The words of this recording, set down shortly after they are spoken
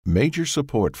Major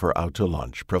support for Out to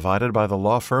Lunch provided by the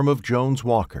law firm of Jones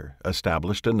Walker,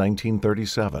 established in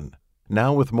 1937,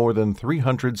 now with more than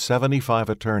 375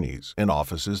 attorneys in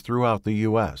offices throughout the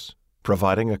U.S.,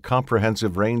 providing a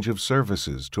comprehensive range of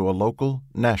services to a local,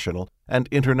 national, and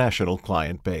international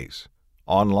client base.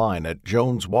 Online at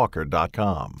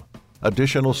joneswalker.com.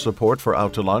 Additional support for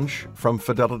Out to Lunch from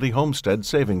Fidelity Homestead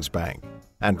Savings Bank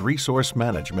and Resource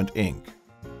Management, Inc.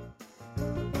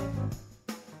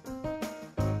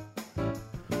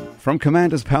 From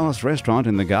Commander's Palace Restaurant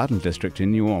in the Garden District in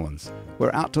New Orleans,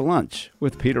 we're out to lunch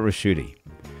with Peter Ricchiuti.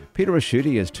 Peter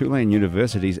Ricchiuti is Tulane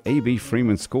University's A.B.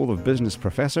 Freeman School of Business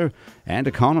professor and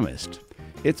economist.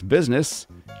 It's business,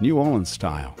 New Orleans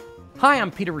style. Hi,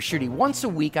 I'm Peter Ricchiuti. Once a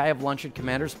week, I have lunch at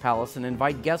Commander's Palace and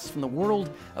invite guests from the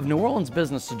world of New Orleans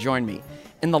business to join me.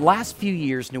 In the last few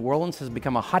years, New Orleans has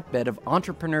become a hotbed of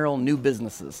entrepreneurial new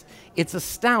businesses. It's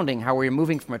astounding how we're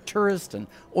moving from a tourist and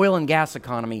oil and gas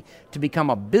economy to become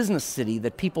a business city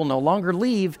that people no longer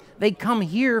leave, they come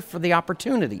here for the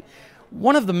opportunity.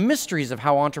 One of the mysteries of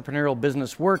how entrepreneurial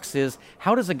business works is,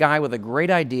 how does a guy with a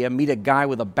great idea meet a guy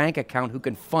with a bank account who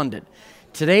can fund it?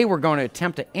 Today, we're going to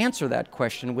attempt to answer that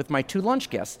question with my two lunch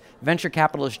guests, venture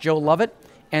capitalist Joe Lovett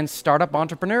and startup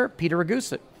entrepreneur Peter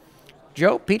Ricchiuti.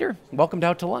 Joe, Peter, welcome to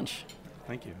Out to Lunch.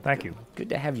 Thank you. Thank you. Good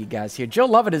to have you guys here. Joe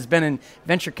Lovett has been in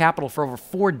venture capital for over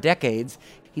 4 decades.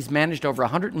 He's managed over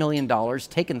 $100 million,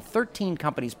 taken 13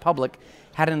 companies public,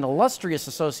 had an illustrious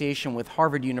association with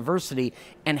Harvard University,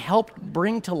 and helped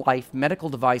bring to life medical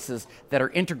devices that are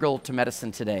integral to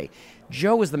medicine today.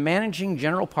 Joe is the managing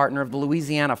general partner of the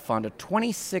Louisiana Fund, a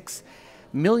 $26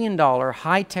 million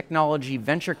high-technology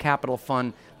venture capital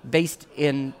fund based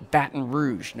in Baton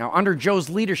Rouge. Now, under Joe's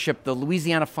leadership, the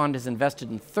Louisiana Fund has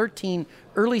invested in 13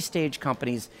 early-stage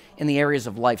companies in the areas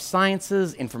of life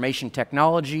sciences, information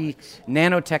technology,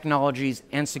 nanotechnologies,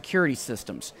 and security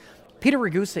systems. Peter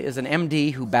Ricchiuti is an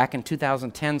MD who back in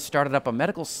 2010 started up a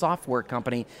medical software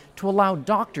company to allow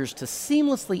doctors to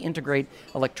seamlessly integrate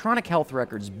electronic health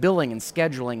records, billing, and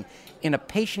scheduling in a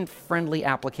patient-friendly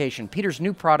application. Peter's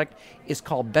new product is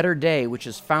called Better Day, which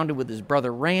is founded with his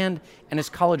brother Rand and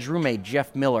his college roommate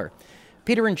Jeff Miller.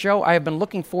 Peter and Joe, I have been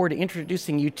looking forward to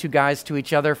introducing you two guys to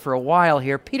each other for a while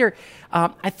here. Peter,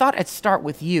 I thought I'd start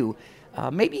with you.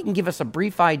 Maybe you can give us a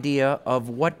brief idea of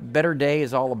what Better Day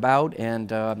is all about, and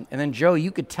then Joe,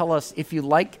 you could tell us if you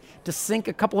like to sink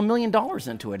a couple of $1 million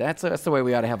into it. That's the way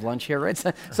we ought to have lunch here, right?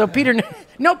 So Peter,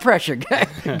 no pressure.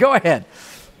 Go ahead.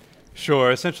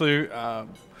 Sure. Essentially,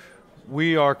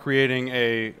 we are creating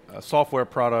a software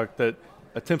product that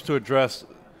attempts to address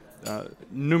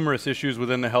numerous issues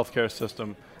within the healthcare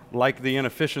system, like the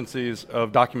inefficiencies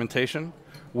of documentation,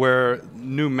 where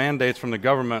new mandates from the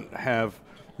government have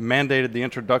mandated the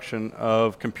introduction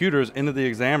of computers into the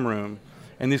exam room,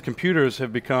 and these computers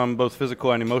have become both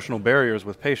physical and emotional barriers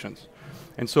with patients.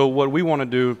 And so what we want to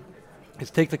do is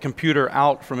take the computer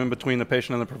out from in between the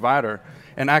patient and the provider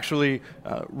and actually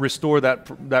restore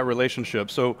that relationship.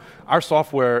 So our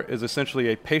software is essentially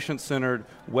a patient-centered,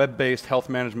 web-based health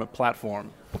management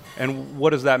platform. And what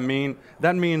does that mean?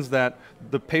 That means that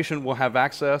the patient will have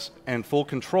access and full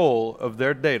control of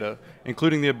their data,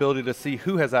 including the ability to see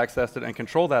who has accessed it and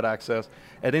control that access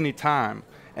at any time.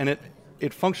 And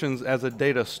it functions as a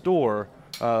data store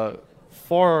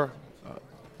for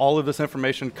all of this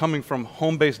information coming from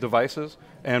home-based devices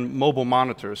and mobile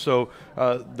monitors. So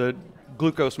the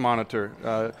glucose monitor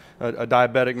a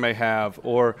diabetic may have,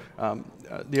 or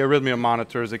the arrhythmia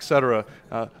monitors, et cetera,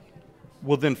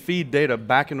 will then feed data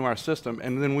back into our system,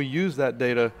 and then we use that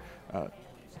data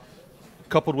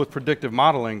coupled with predictive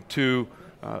modeling to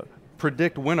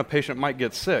predict when a patient might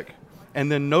get sick,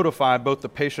 and then notify both the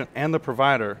patient and the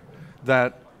provider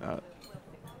that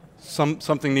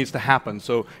something needs to happen.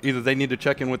 So either they need to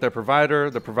check in with their provider,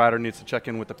 the provider needs to check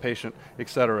in with the patient, et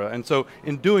cetera. And so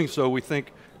in doing so, we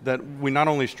think that we not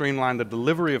only streamline the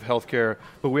delivery of healthcare,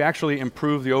 but we actually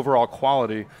improve the overall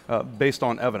quality based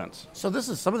on evidence. So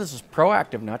some of this is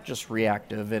proactive, not just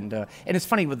reactive. And it's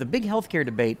funny, with the big healthcare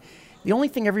debate, the only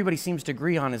thing everybody seems to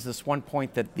agree on is this one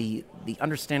point, that the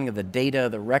understanding of the data,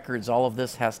 the records, all of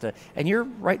this has to, and you're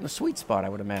right in the sweet spot, I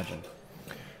would imagine.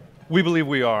 We believe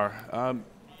we are.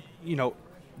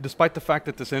 Despite the fact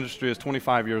that this industry is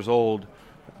 25 years old,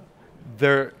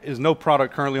 there is no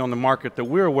product currently on the market that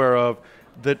we're aware of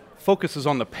that focuses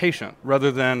on the patient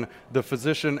rather than the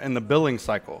physician and the billing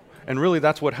cycle. And really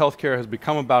that's what healthcare has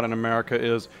become about in America,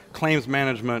 is claims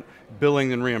management,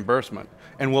 billing, and reimbursement.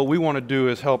 And what we want to do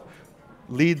is help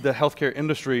lead the healthcare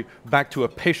industry back to a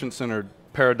patient-centered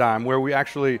paradigm where we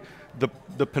actually,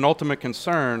 the penultimate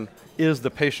concern is the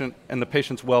patient and the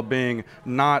patient's well-being,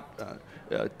 not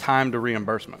time to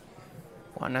reimbursement.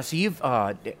 Well, now, so you've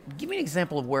give me an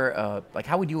example of where, like,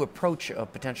 how would you approach a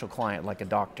potential client, like a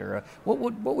doctor? What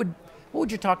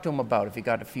would you talk to them about if you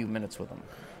got a few minutes with them?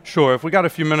 Sure. If we got a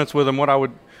few minutes with them, what I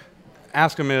would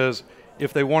ask them is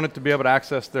if they wanted to be able to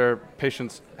access their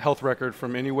patient's health record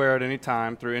from anywhere at any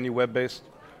time through any web-based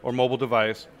or mobile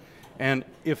device, and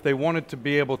if they wanted to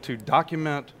be able to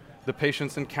document the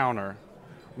patient's encounter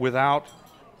without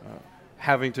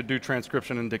having to do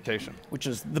transcription and dictation. Which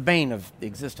is the bane of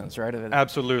existence, right?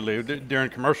 Absolutely. During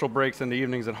commercial breaks in the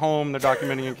evenings at home, they're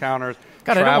documenting encounters.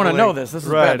 God, I don't want to know this. This is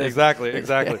right, bad.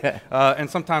 Exactly. And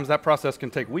sometimes that process can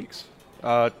take weeks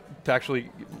to actually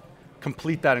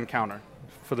complete that encounter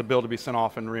for the bill to be sent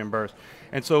off and reimbursed.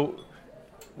 And so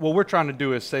what we're trying to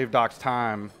do is save docs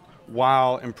time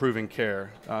while improving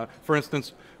care. For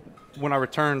instance, when I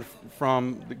returned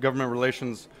from the government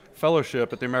relations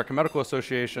fellowship at the American Medical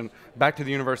Association back to the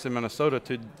University of Minnesota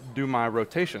to do my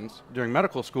rotations during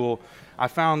medical school, I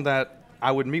found that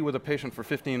I would meet with a patient for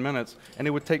 15 minutes and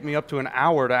it would take me up to an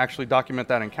hour to actually document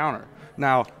that encounter.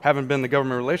 Now, having been the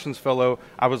government relations fellow,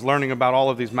 I was learning about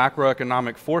all of these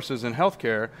macroeconomic forces in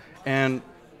healthcare and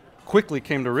quickly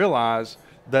came to realize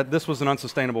that this was an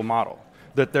unsustainable model,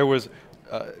 that there was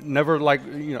never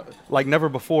never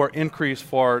before increase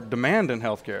for demand in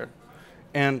healthcare.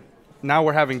 And now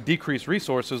we're having decreased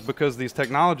resources because these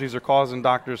technologies are causing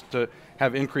doctors to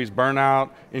have increased burnout,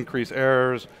 increased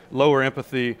errors, lower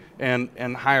empathy, and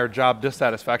higher job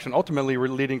dissatisfaction, ultimately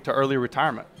leading to early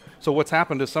retirement. So what's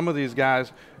happened is some of these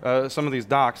guys, some of these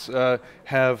docs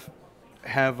have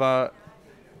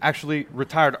actually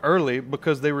retired early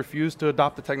because they refuse to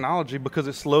adopt the technology because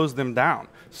it slows them down.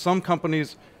 Some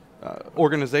companies,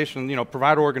 organizations,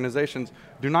 provider organizations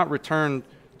do not return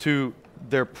to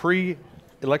their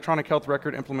electronic health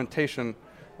record implementation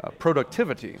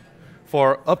productivity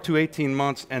for up to 18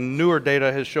 months, and newer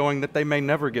data is showing that they may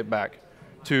never get back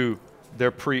to their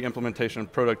pre-implementation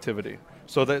productivity.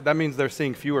 So that means they're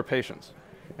seeing fewer patients,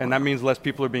 and that means less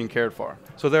people are being cared for.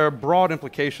 So there are broad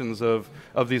implications of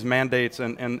these mandates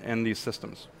and these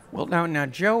systems. Well, now,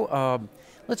 Joe,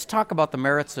 let's talk about the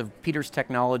merits of Peter's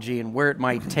technology and where it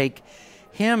might take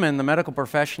him and the medical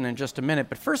profession in just a minute.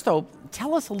 But first, though,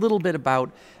 tell us a little bit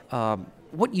about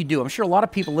what you do. I'm sure a lot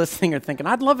of people listening are thinking,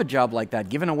 I'd love a job like that,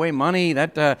 giving away money,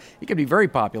 that it could be very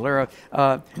popular.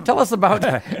 Tell us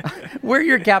about where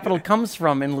your capital comes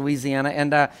from in Louisiana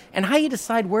and how you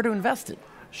decide where to invest it.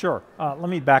 Sure. Let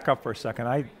me back up for a second.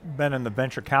 I've been in the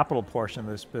venture capital portion of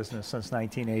this business since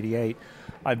 1988.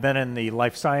 I've been in the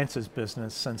life sciences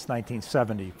business since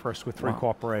 1970, first with three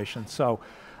corporations. So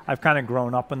I've kind of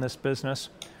grown up in this business.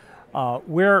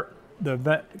 Where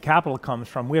the capital comes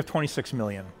from, we have 26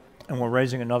 million, and we're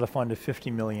raising another fund of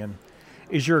 50 million,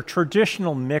 is your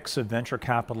traditional mix of venture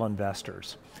capital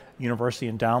investors, university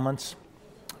endowments,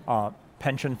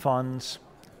 pension funds,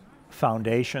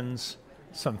 foundations,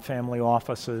 some family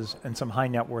offices, and some high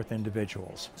net worth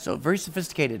individuals. So very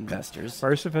sophisticated investors.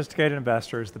 Very sophisticated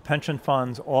investors. The pension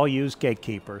funds all use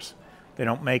gatekeepers. They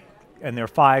don't make, and there are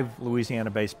 5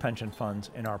 Louisiana-based pension funds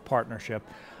in our partnership.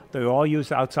 They all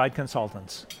use outside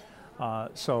consultants.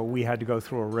 So we had to go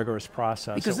through a rigorous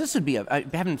process. Because this would be, I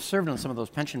haven't served on some of those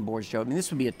pension boards, Joe. I mean, this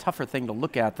would be a tougher thing to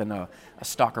look at than a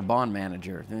stock or bond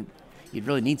manager. You'd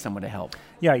really need someone to help.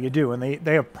 Yeah, you do, and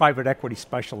they have private equity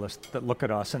specialists that look at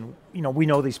us, and we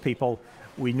know these people.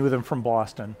 We knew them from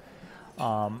Boston, we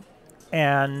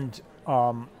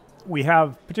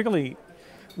have the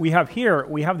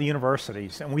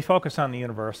universities, and we focus on the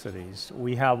universities.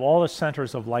 We have all the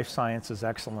centers of life sciences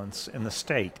excellence in the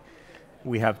state.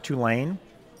 We have Tulane,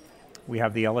 we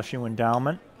have the LSU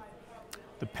Endowment,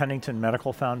 the Pennington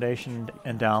Medical Foundation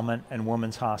Endowment, and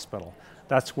Women's Hospital.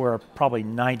 That's where probably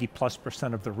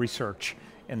 90+% of the research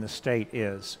in the state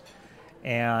is.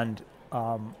 And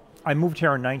I moved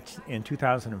here in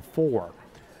 2004,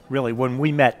 really, when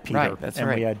we met Peter. Right, that's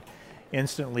right. We had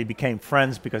instantly became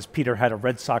friends because Peter had a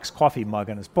Red Sox coffee mug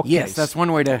in his bookcase. Yes, that's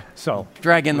one way to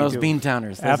drag in those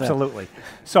Beantowners. Absolutely.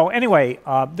 So anyway,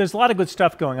 there's a lot of good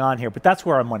stuff going on here, but that's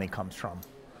where our money comes from.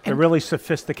 They're really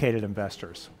sophisticated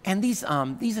investors. And these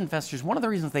investors, one of the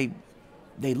reasons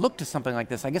they look to something like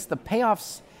this, I guess the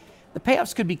payoffs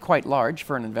could be quite large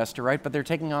for an investor, right? But they're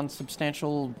taking on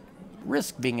substantial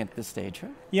risk being at this stage,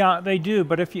 right? Yeah, they do.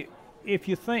 But if you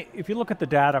look at the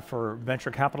data for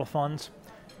venture capital funds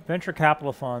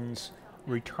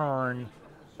return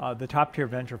the top tier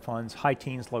venture funds high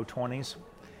teens, low 20s,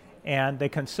 and they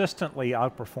consistently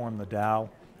outperform the Dow.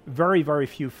 Very, very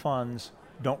few funds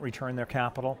don't return their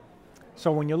capital.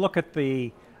 So when you look at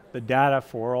the data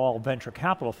for all venture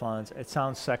capital funds, it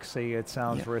sounds sexy, it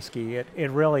sounds risky.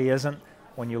 It really isn't.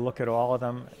 when you look at all of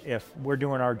them, if we're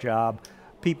doing our job,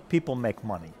 people make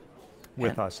money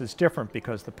with us. It's different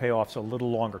because the payoff's a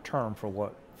little longer term for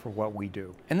what we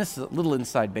do. And this is a little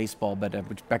inside baseball, but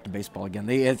back to baseball again.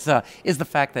 Is the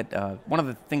fact that one of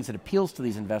the things that appeals to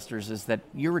these investors is that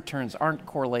your returns aren't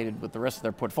correlated with the rest of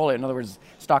their portfolio. In other words,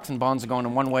 stocks and bonds are going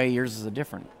in one way, yours is a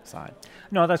different side.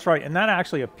 No, that's right, and that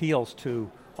actually appeals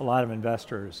to a lot of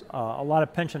investors. A lot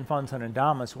of pension funds and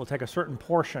endowments will take a certain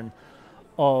portion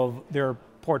of their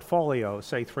portfolio,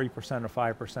 say 3% or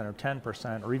 5% or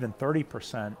 10% or even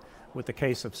 30% with the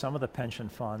case of some of the pension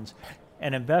funds,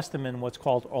 and invest them in what's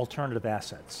called alternative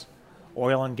assets,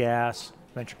 oil and gas,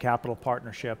 venture capital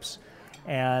partnerships.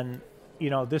 And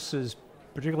this is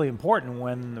particularly important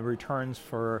when the returns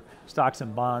for stocks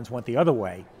and bonds went the other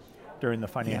way during the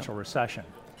financial recession.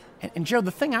 And Joe, the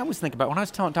thing I was thinking about when I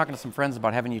was talking to some friends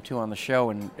about having you two on the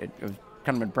show, and I've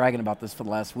kind of been bragging about this for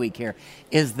the last week here,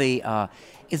 is that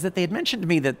they had mentioned to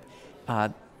me that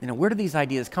where do these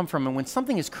ideas come from? And when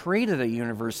something is created at a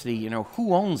university,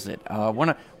 who owns it?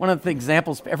 One of the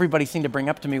examples everybody seemed to bring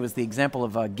up to me was the example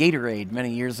of Gatorade many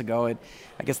years ago.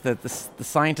 I guess the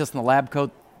scientist in the lab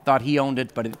coat thought he owned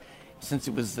it, but since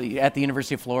it was at the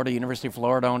University of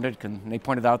Florida owned it, and they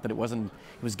pointed out that it was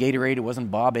Gatorade, it wasn't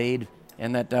Bob-Aid.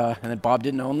 And that Bob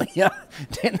didn't own the.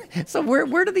 So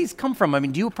where do these come from? I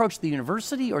mean, do you approach the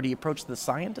university or do you approach the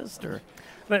scientist? Or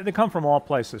they come from all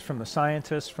places, from the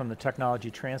scientists, from the technology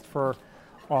transfer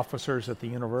officers at the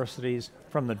universities,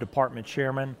 from the department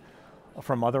chairman,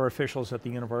 from other officials at the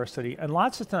university, and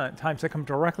lots of times they come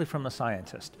directly from the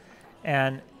scientist.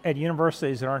 And at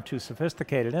universities that aren't too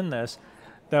sophisticated in this,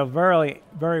 they'll very,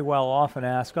 very well often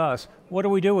ask us, "What do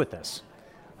we do with this?"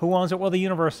 Who owns it? Well, the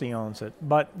university owns it.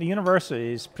 But the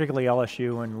universities, particularly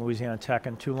LSU and Louisiana Tech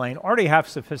and Tulane, already have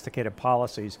sophisticated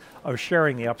policies of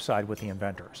sharing the upside with the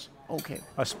inventors. Okay.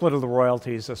 A split of the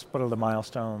royalties, a split of the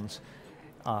milestones.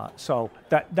 So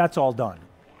that's all done.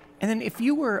 And then if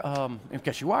you were,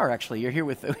 because you are actually, you're here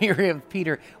with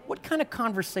Peter, what kind of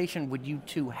conversation would you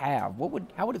two have?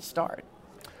 How would it start?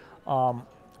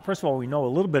 First of all, we know a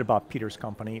little bit about Peter's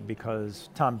company because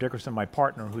Tom Dickerson, my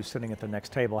partner, who's sitting at the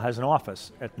next table, has an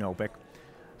office at Nobic.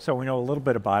 So we know a little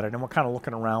bit about it, and we're kind of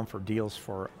looking around for deals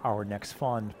for our next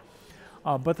fund.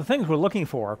 But the things we're looking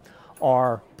for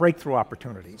are breakthrough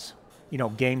opportunities.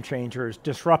 Game changers.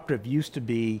 Disruptive used to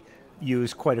be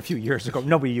used quite a few years ago.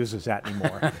 Nobody uses that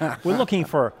anymore. We're looking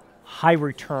for high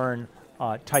return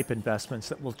type investments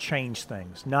that will change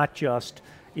things, not just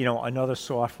another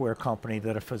software company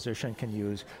that a physician can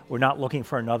use. We're not looking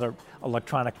for another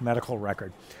electronic medical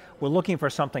record. We're looking for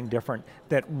something different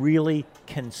that really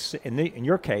can, in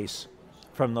your case,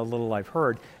 from the little I've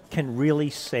heard, can really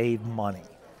save money.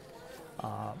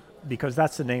 Because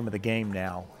that's the name of the game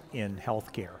now in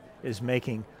healthcare, is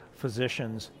making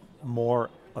physicians more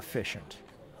efficient.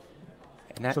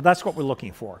 So that's what we're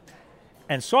looking for.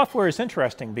 And software is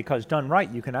interesting because done right,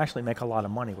 you can actually make a lot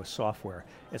of money with software.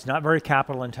 It's not very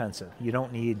capital intensive. You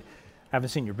don't need, I haven't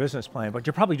seen your business plan, but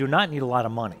you probably do not need a lot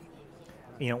of money.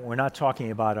 We're not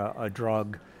talking about a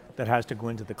drug that has to go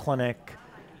into the clinic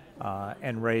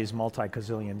and raise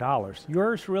multi-gazillion dollars.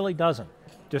 Yours really doesn't.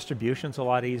 Distribution's a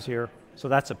lot easier, so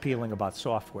that's appealing about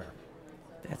software.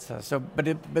 That's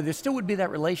but there still would be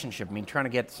that relationship. I mean, trying to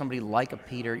get somebody like a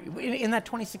Peter in that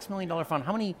 $26 million fund.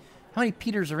 How many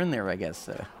Peters are in there? I guess.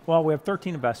 Well, we have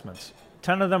 13 investments.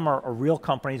 10 of them are real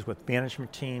companies with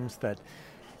management teams that,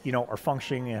 are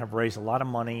functioning and have raised a lot of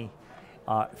money.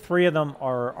 3 of them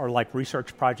are like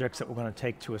research projects that we're going to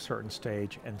take to a certain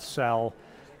stage and sell.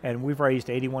 And we've raised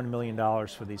 $81 million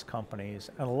for these companies.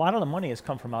 And a lot of the money has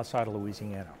come from outside of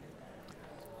Louisiana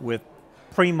with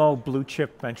primo blue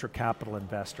chip venture capital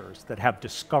investors that have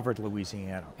discovered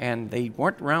Louisiana. And they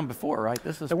weren't around before, right?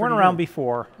 They weren't around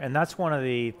before, and that's one of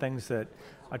the things that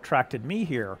attracted me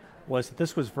here was that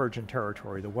this was virgin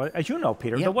territory. As you know,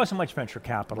 Peter, there wasn't much venture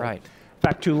capital. Right. In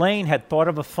fact, Tulane had thought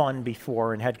of a fund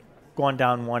before and had gone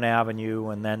down one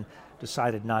avenue and then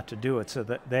decided not to do it, so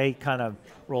that they kind of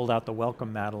rolled out the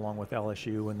welcome mat along with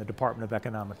LSU and the Department of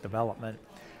Economic Development.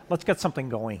 Let's get something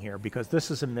going here because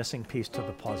this is a missing piece to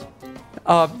the puzzle.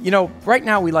 Right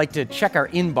now we like to check our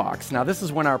inbox. Now this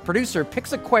is when our producer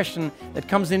picks a question that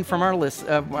comes in from our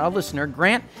listener.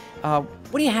 Grant,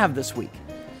 what do you have this week?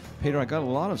 Peter, I got a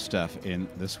lot of stuff in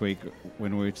this week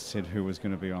when we said who was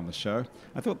going to be on the show.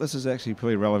 I thought this is actually a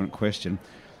pretty relevant question.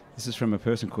 This is from a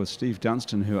person called Steve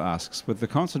Dunstan who asks, with the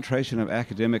concentration of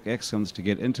academic excellence to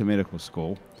get into medical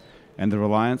school and the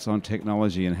reliance on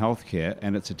technology in healthcare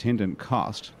and its attendant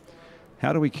cost,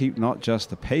 how do we keep not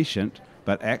just the patient,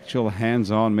 but actual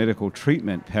hands-on medical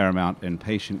treatment paramount in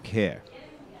patient care?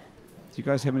 Do you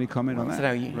guys have any comment on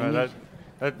that?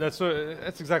 That's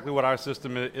exactly what our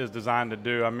system is designed to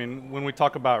do. I mean, when we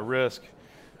talk about risk,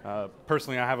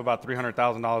 personally, I have about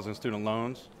 $300,000 in student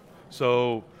loans.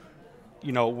 So,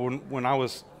 you know, when I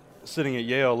was sitting at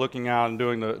Yale looking out and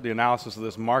doing the analysis of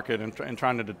this market and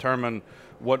trying to determine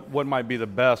what might be the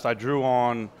best, I drew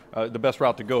on the best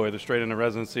route to go, either straight into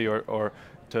residency or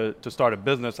to start a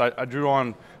business. I drew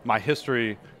on my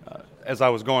history as I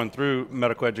was going through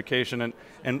medical education,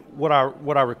 and what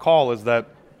I recall is that,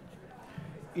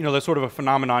 you know, there's sort of a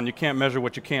phenomenon, you can't measure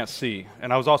what you can't see.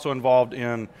 And I was also involved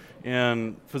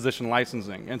in physician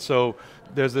licensing. And so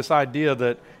there's this idea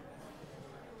that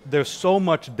there's so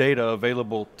much data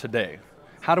available today.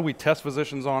 How do we test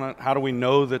physicians on it? How do we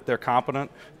know that they're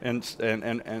competent and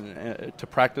to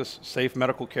practice safe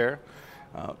medical care?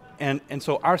 And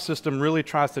so our system really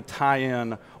tries to tie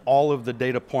in all of the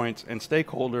data points and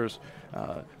stakeholders.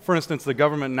 For instance, the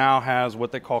government now has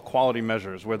what they call quality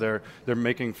measures, where they're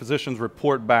making physicians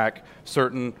report back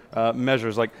certain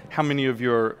measures, like how many of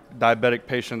your diabetic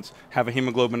patients have a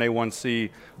hemoglobin A1C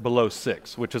below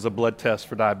 6, which is a blood test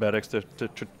for diabetics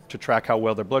to track how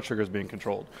well their blood sugar is being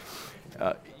controlled.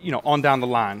 You know, on down the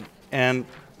line. And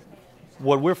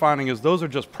what we're finding is those are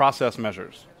just process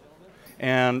measures.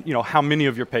 And, you know, how many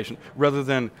of your patients, rather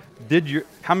than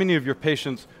how many of your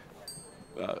patients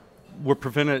were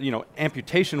prevented, you know,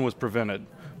 amputation was prevented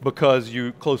because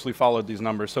you closely followed these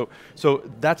numbers.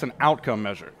 So that's an outcome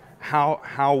measure.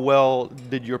 How well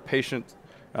did your patient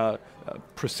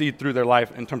proceed through their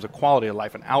life in terms of quality of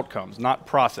life and outcomes, not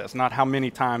process, not how many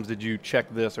times did you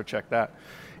check this or check that.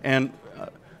 And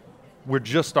we're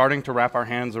just starting to wrap our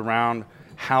hands around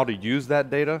how to use that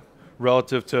data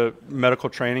relative to medical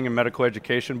training and medical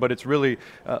education, but it's really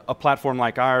a platform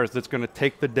like ours that's going to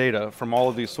take the data from all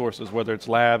of these sources, whether it's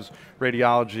labs,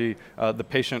 radiology, the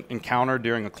patient encounter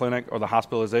during a clinic or the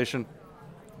hospitalization,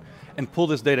 and pull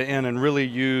this data in and really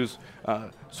use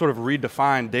sort of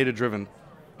redefine data-driven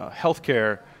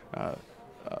healthcare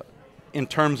in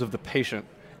terms of the patient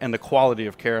and the quality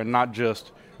of care, and not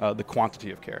just the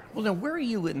quantity of care. Well, now, where are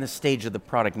you in the stage of the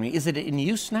product? I mean, is it in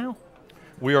use now?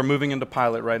 We are moving into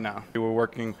pilot right now. We're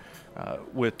working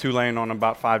with Tulane on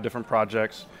about 5 different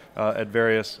projects in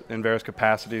various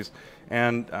capacities,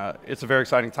 and it's a very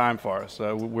exciting time for us.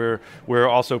 We're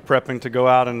also prepping to go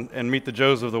out and meet the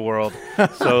Joes of the world.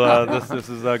 So this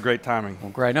is great timing.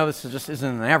 Well, great. I know this just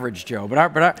isn't an average Joe,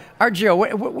 but our Joe,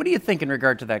 what do you think in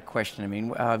regard to that question? I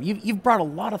mean, you've brought a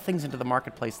lot of things into the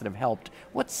marketplace that have helped.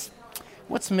 What's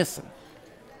missing?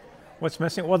 What's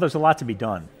missing? Well, there's a lot to be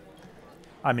done.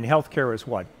 I mean, healthcare is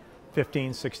what,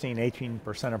 15, 16,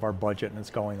 18% of our budget, and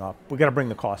it's going up. We've got to bring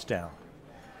the cost down.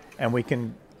 And we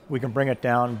can bring it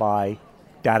down by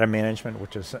data management,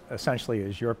 which is essentially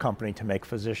is your company to make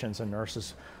physicians and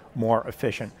nurses more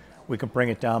efficient. We can bring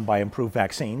it down by improved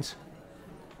vaccines,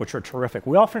 which are terrific.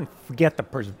 We often forget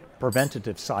the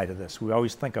preventative side of this. We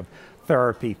always think of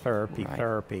therapy,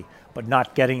 but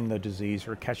not getting the disease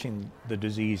or catching the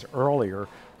disease earlier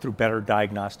through better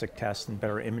diagnostic tests and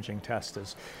better imaging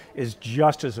tests is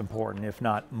just as important, if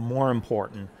not more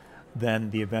important,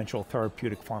 than the eventual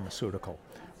therapeutic pharmaceutical.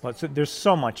 But there's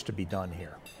so much to be done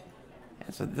here.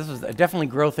 So this is definitely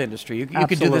growth industry. You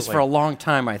could do this for a long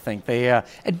time, I think.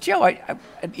 And Joe,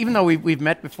 even though we've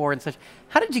met before and such,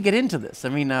 how did you get into this? I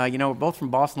mean, you know, we're both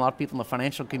from Boston, a lot of people in the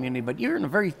financial community, but you're in a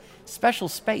very special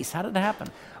space. How did it happen?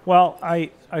 Well, I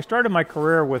started my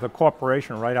career with a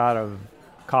corporation right out of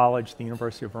college, the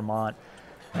University of Vermont,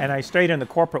 and I stayed in the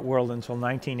corporate world until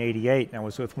 1988, and I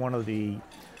was with one of the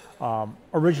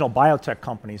original biotech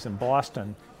companies in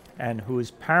Boston, and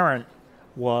whose parent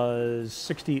was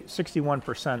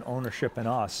 61% ownership in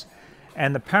us.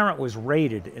 And the parent was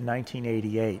raided in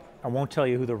 1988. I won't tell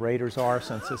you who the raiders are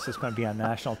since this is going to be on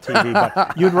national TV,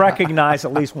 but you'd recognize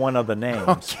at least one of the names.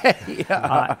 Okay.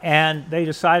 And they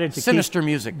decided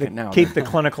to keep the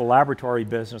clinical laboratory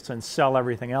business and sell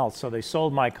everything else. So they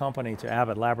sold my company to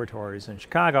Abbott Laboratories in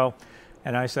Chicago,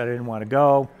 and I said I didn't want to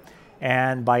go.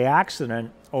 And by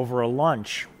accident, over a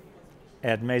lunch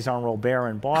at Maison Robert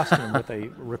in Boston with a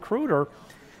recruiter,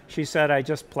 she said, I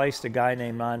just placed a guy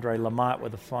named Andre Lamott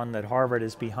with a fund that Harvard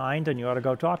is behind, and you ought to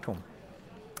go talk to him.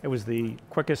 It was the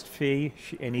quickest fee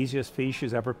and easiest fee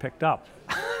she's ever picked up.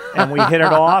 And we hit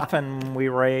it off, and we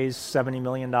raised $70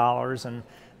 million and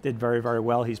did very, very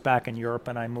well. He's back in Europe,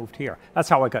 and I moved here. That's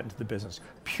how I got into the business,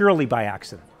 purely by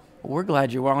accident. We're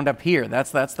glad you wound up here.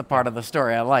 That's the part of the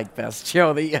story I like best,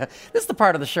 Joe. This is the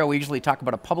part of the show we usually talk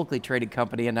about a publicly traded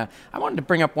company, and I wanted to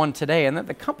bring up one today, and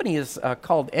the company is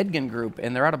called Edgin Group,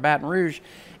 and they're out of Baton Rouge,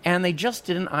 and they just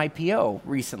did an IPO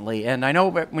recently. And I know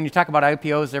when you talk about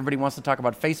IPOs, everybody wants to talk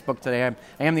about Facebook today.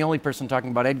 I am the only person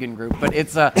talking about Edgin Group, but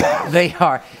it's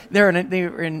they're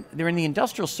in the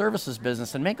industrial services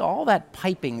business and make all that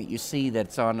piping that you see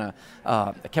that's on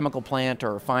a chemical plant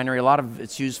or a refinery. A lot of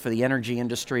it's used for the energy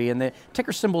industry, and the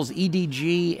ticker symbol is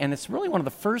EDG, and it's really one of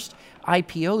the first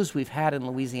IPOs we've had in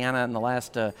Louisiana in the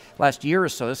last year or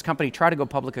so. This company tried to go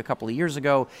public a couple of years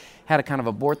ago, had to kind of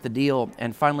abort the deal,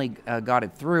 and finally got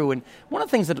it through. And one of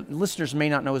the things that listeners may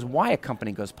not know is why a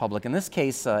company goes public. In this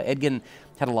case, Edgin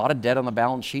had a lot of debt on the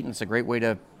balance sheet, and it's a great way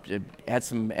to add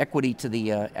some equity to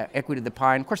the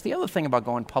pie. And of course, the other thing about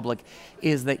going public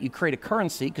is that you create a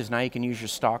currency, because now you can use your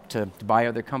stock to buy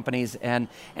other companies. And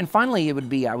finally, it would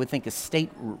be, I would think,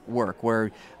 estate work,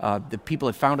 where the people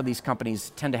that founded these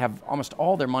companies tend to have almost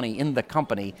all their money in the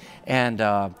company and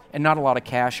not a lot of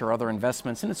cash or other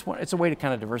investments. And it's a way to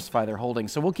kind of diversify their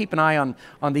holdings. So we'll keep an eye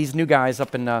on these new guys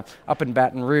up in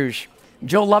Baton Rouge.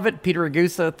 Joe Lovett, Peter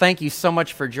Ragusa, thank you so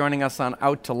much for joining us on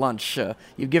Out to Lunch.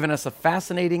 You've given us a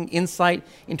fascinating insight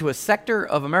into a sector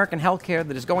of American healthcare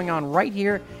that is going on right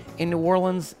here in New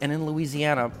Orleans and in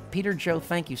Louisiana. Peter, Joe,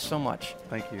 thank you so much.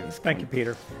 Thank you. Thank you,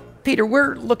 Peter. Peter,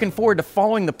 we're looking forward to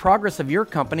following the progress of your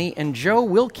company, and Joe,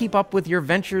 we'll keep up with your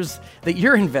ventures that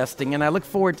you're investing in. I look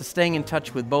forward to staying in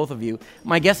touch with both of you.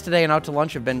 My guests today on Out to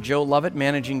Lunch have been Joe Lovett,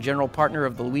 Managing General Partner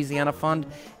of the Louisiana Fund,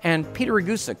 and Peter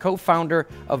Ragusa, co-founder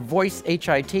of Voice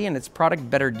HIT and its product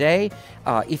Better Day.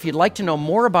 If you'd like to know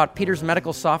more about Peter's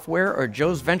medical software or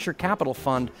Joe's venture capital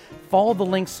fund, follow the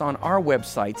links on our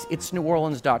websites,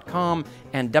 itsneworleans.com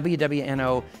and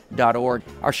wwno.org.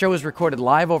 Our show is recorded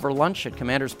live over lunch at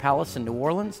Commander's Palace in New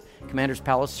Orleans. Commander's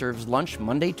Palace serves lunch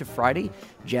Monday to Friday,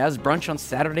 jazz brunch on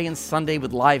Saturday and Sunday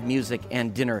with live music,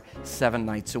 and dinner 7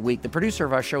 nights a week. The producer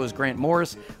of our show is Grant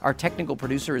Morris. Our technical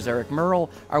producer is Eric Merle.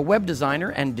 Our web designer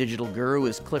and digital guru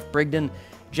is Cliff Brigden.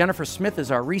 Jennifer Smith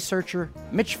is our researcher.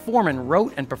 Mitch Foreman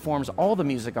wrote and performs all the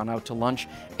music on Out to Lunch.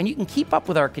 And you can keep up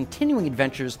with our continuing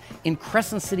adventures in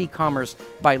Crescent City commerce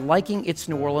by liking It's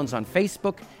New Orleans on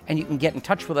Facebook. And you can get in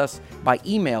touch with us by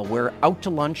email. We're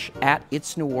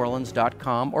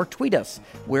outtolunch@itsneworleans.com, or tweet us.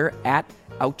 We're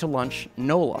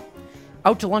 @outtolunchnola.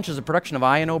 Out to Lunch is a production of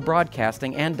I&O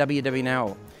Broadcasting and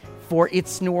WWNO. For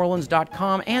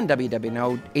itsneworleans.com and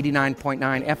WWNO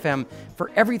 89.9 FM.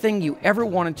 For everything you ever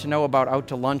wanted to know about Out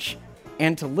to Lunch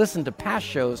and to listen to past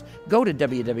shows, go to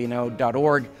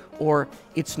WWNO.org or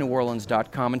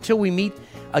itsneworleans.com. Until we meet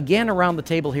again around the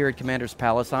table here at Commander's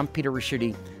Palace, I'm Peter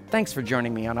Ricchiuti. Thanks for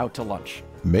joining me on Out to Lunch.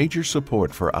 Major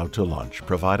support for Out to Lunch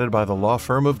provided by the law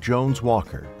firm of Jones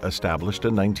Walker, established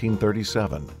in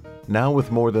 1937. Now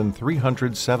with more than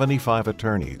 375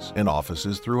 attorneys in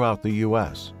offices throughout the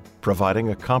U.S., providing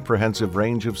a comprehensive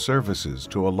range of services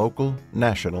to a local,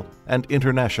 national, and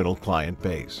international client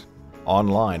base.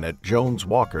 Online at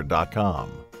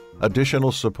joneswalker.com.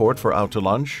 Additional support for Out to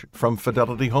Lunch from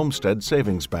Fidelity Homestead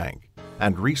Savings Bank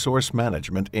and Resource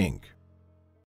Management, Inc.